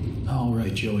 All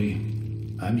right, Joey.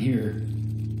 I'm here.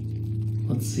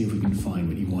 Let's see if we can find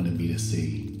what you wanted me to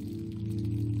see.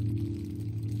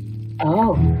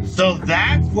 Oh. So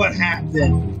that's what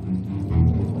happened.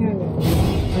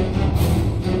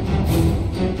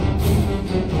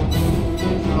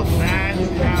 So that's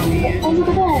how he is. Oh, look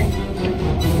at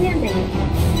that.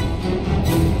 Standing.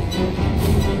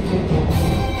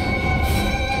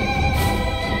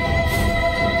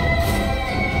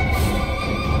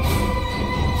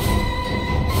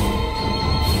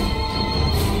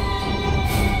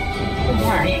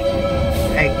 Why?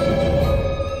 Hey.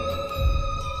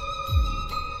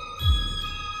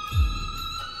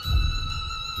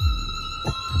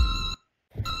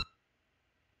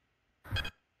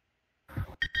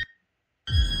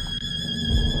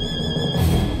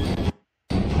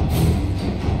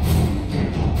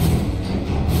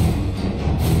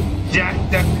 Jack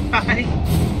the guy.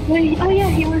 Wait, oh yeah,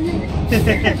 he was in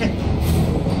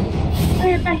Oh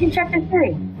yeah, back in chapter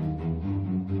 3.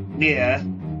 Yeah.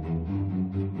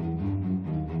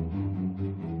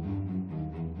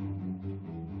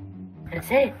 That's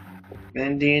it.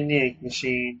 Bendy and the ink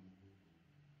machine.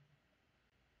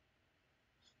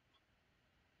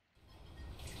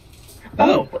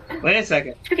 Oh, wait a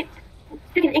second.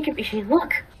 Speaking of ink machine,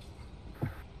 look.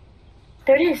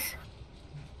 There it is.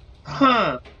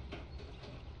 Huh.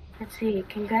 Let's see.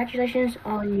 Congratulations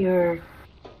on your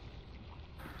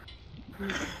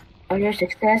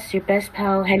success, your best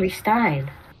pal Henry Stein.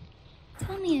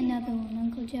 Tell me another one,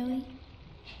 Uncle Joey.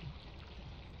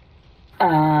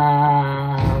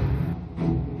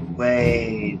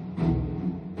 Wait.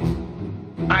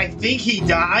 I think he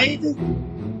died?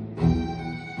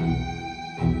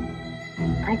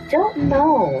 I don't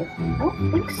know. I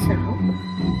don't think so.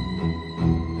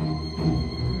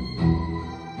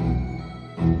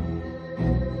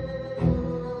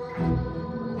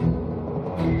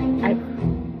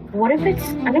 What if it's,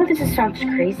 I know this sounds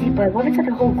crazy, but what if it's like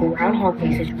a whole Groundhog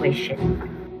Day situation?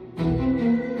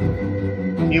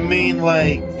 You mean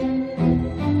like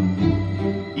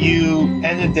you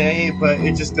end a day, but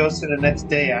it just goes to the next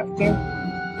day after?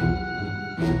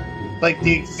 Like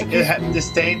the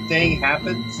same thing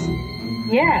happens?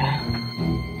 Yeah.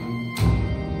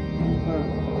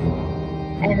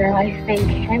 And I think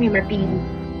Henry might be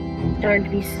starting to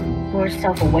be more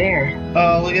self-aware.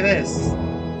 Oh, look at this.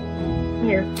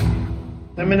 Yeah.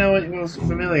 Let me know what was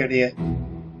familiar to you.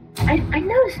 I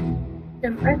noticed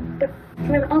them from the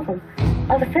album.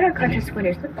 All the photo contest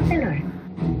winners. Look what they are.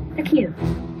 They're cute.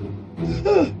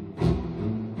 You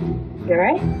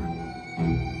alright?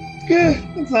 Good,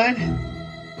 I'm fine.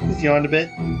 Just yawned a bit.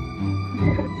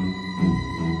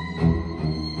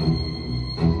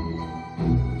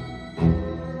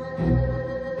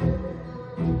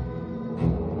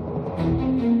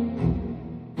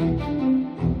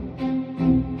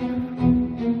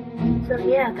 So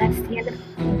yeah, that's the end of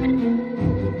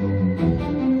it.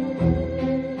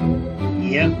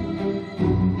 Yep.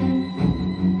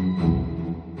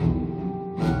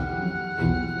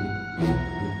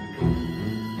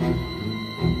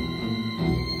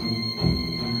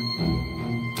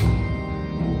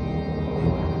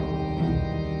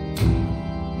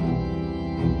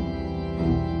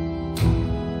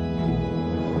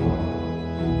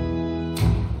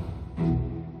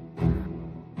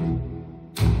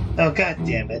 Oh, god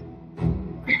damn it.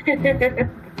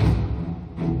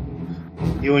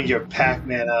 You and your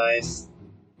Pac-Man eyes.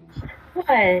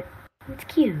 What? It's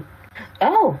cute.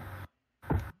 Oh!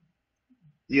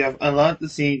 You have unlocked the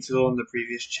scene tool in the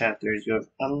previous chapters. You have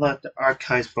unlocked the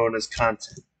archives bonus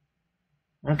content.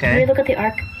 Can we Okay. look at the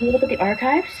Can we look at the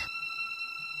archives?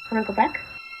 Wanna go back?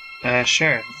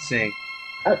 Sure. Let's see.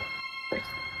 Oh,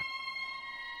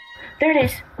 there it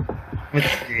is.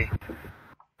 Let's see.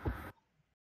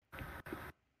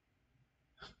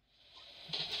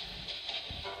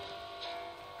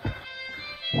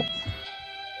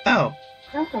 Oh.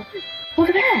 Oh, look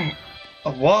at that.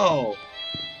 Oh, whoa.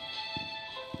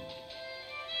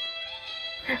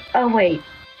 Oh wait,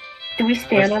 do we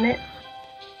stand on it?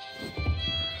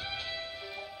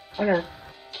 On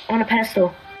a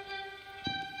pedestal.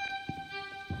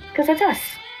 Cause that's us.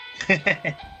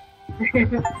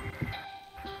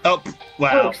 Oh,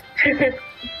 wow.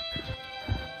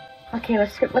 Okay,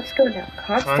 let's go now.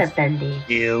 Concept Bendy.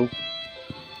 You.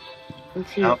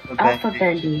 Let's see. Alpha Alpha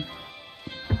Bendy.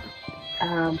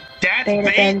 Bendy. That's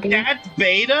Beta Bendy. That's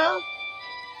Beta?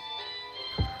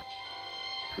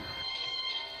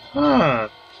 Huh.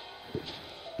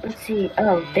 Let's see.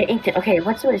 Oh, they inked it. Okay,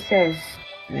 let's see what it says.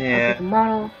 Yeah. Okay, the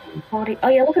model, quality. Oh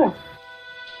yeah, look at them.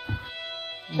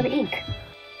 Look at the ink.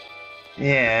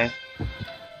 Yeah.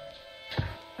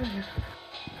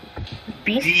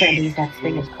 Beast Bendy, that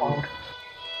thing is called.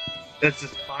 That's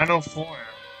its final form.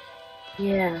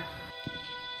 Yeah.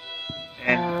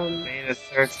 And Beta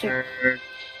Searcher.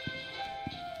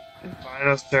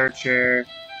 Final Searcher.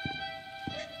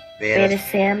 Beta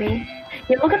Sammy.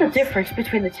 Yeah, look at the difference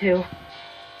between the two.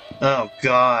 Oh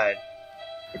God.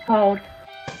 It's called.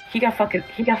 He got fucking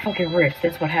ripped.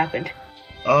 That's what happened.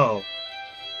 Oh.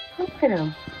 Look at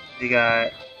him. You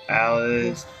got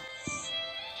Allison.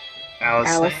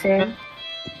 Thomas.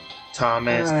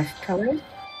 Thomas.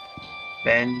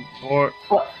 Ben.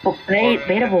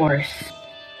 Beta Boris.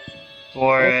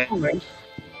 Boris.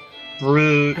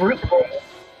 Brute. Brute.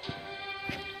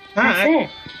 That's it.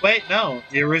 Wait, no.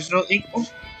 The original ink.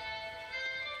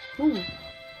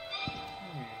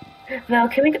 Well,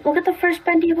 can we look at the first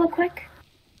Bendy real quick?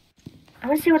 I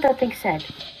want to see what that thing said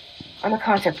on the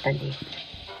concept Bendy.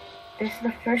 This is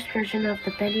the first version of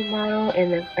the Bendy model,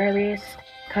 and the earliest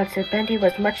concept Bendy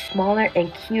was much smaller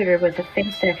and cuter, with a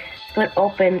face that split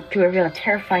open to reveal a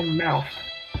terrifying mouth.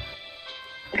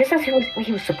 I guess that's what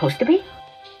he was supposed to be?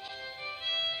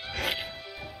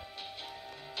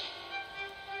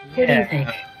 What do you think?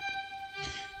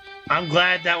 I'm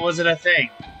glad that wasn't a thing.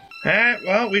 Alright,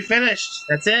 well, we finished.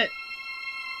 That's it.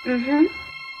 Mm-hmm.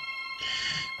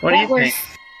 What do you think?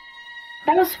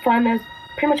 That was fun. That was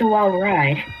pretty much a wild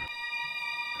ride.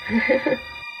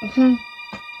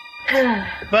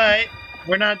 But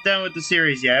we're not done with the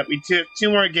series yet. We have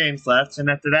two more games left, and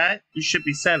after that, you should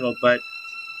be settled. But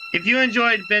if you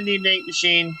enjoyed Bendy Nate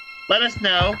Machine, let us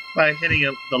know by hitting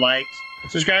the like.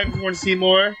 Subscribe if you want to see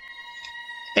more.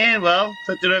 And, well,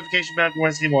 click the notification bell if you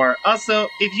want to see more. Also,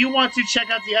 if you want to check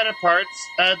out the other parts,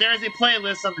 there is a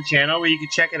playlist on the channel where you can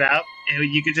check it out. And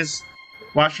you can just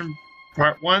watch from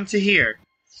part 1 to here.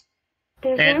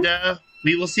 Mm-hmm. And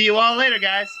we will see you all later,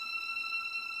 guys.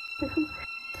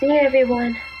 See you,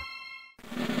 everyone.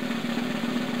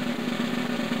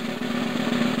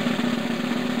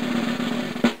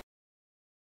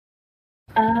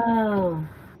 Oh.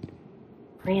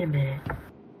 Wait a minute.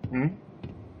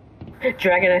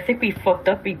 Dragon, I think we fucked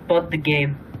up. We bugged the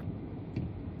game.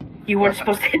 You weren't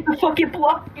supposed to hit the fucking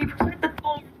block. You hit the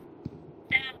door.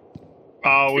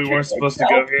 Oh, we weren't supposed to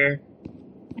go here?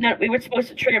 No, we were supposed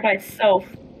to trigger by itself.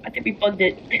 I think we bugged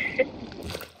it.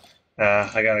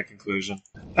 I got a conclusion.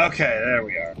 Okay, there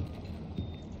we are.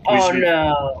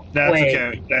 No. That's Wait.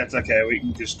 okay. That's okay. We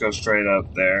can just go straight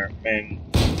up there. And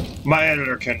my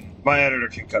editor can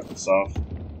cut this off.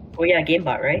 Well, yeah,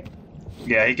 GameBot, right?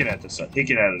 Yeah, he can edit this up. He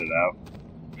can edit it out.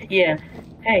 Yeah.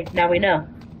 Hey, now we know.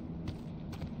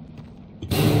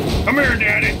 Come here,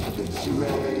 Daddy.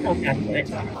 Oh, God damn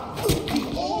it.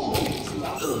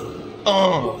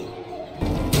 Oh.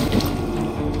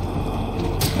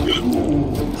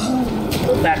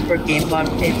 Go back for GameBot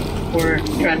if we're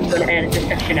trying to edit this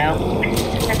section out.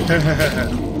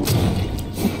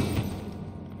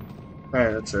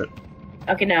 Alright, that's it.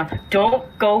 Okay, now, don't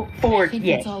go forward I think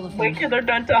yet. that's all of them. Wait till they're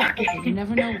done talking. You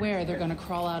never know where they're gonna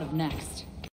crawl out of next.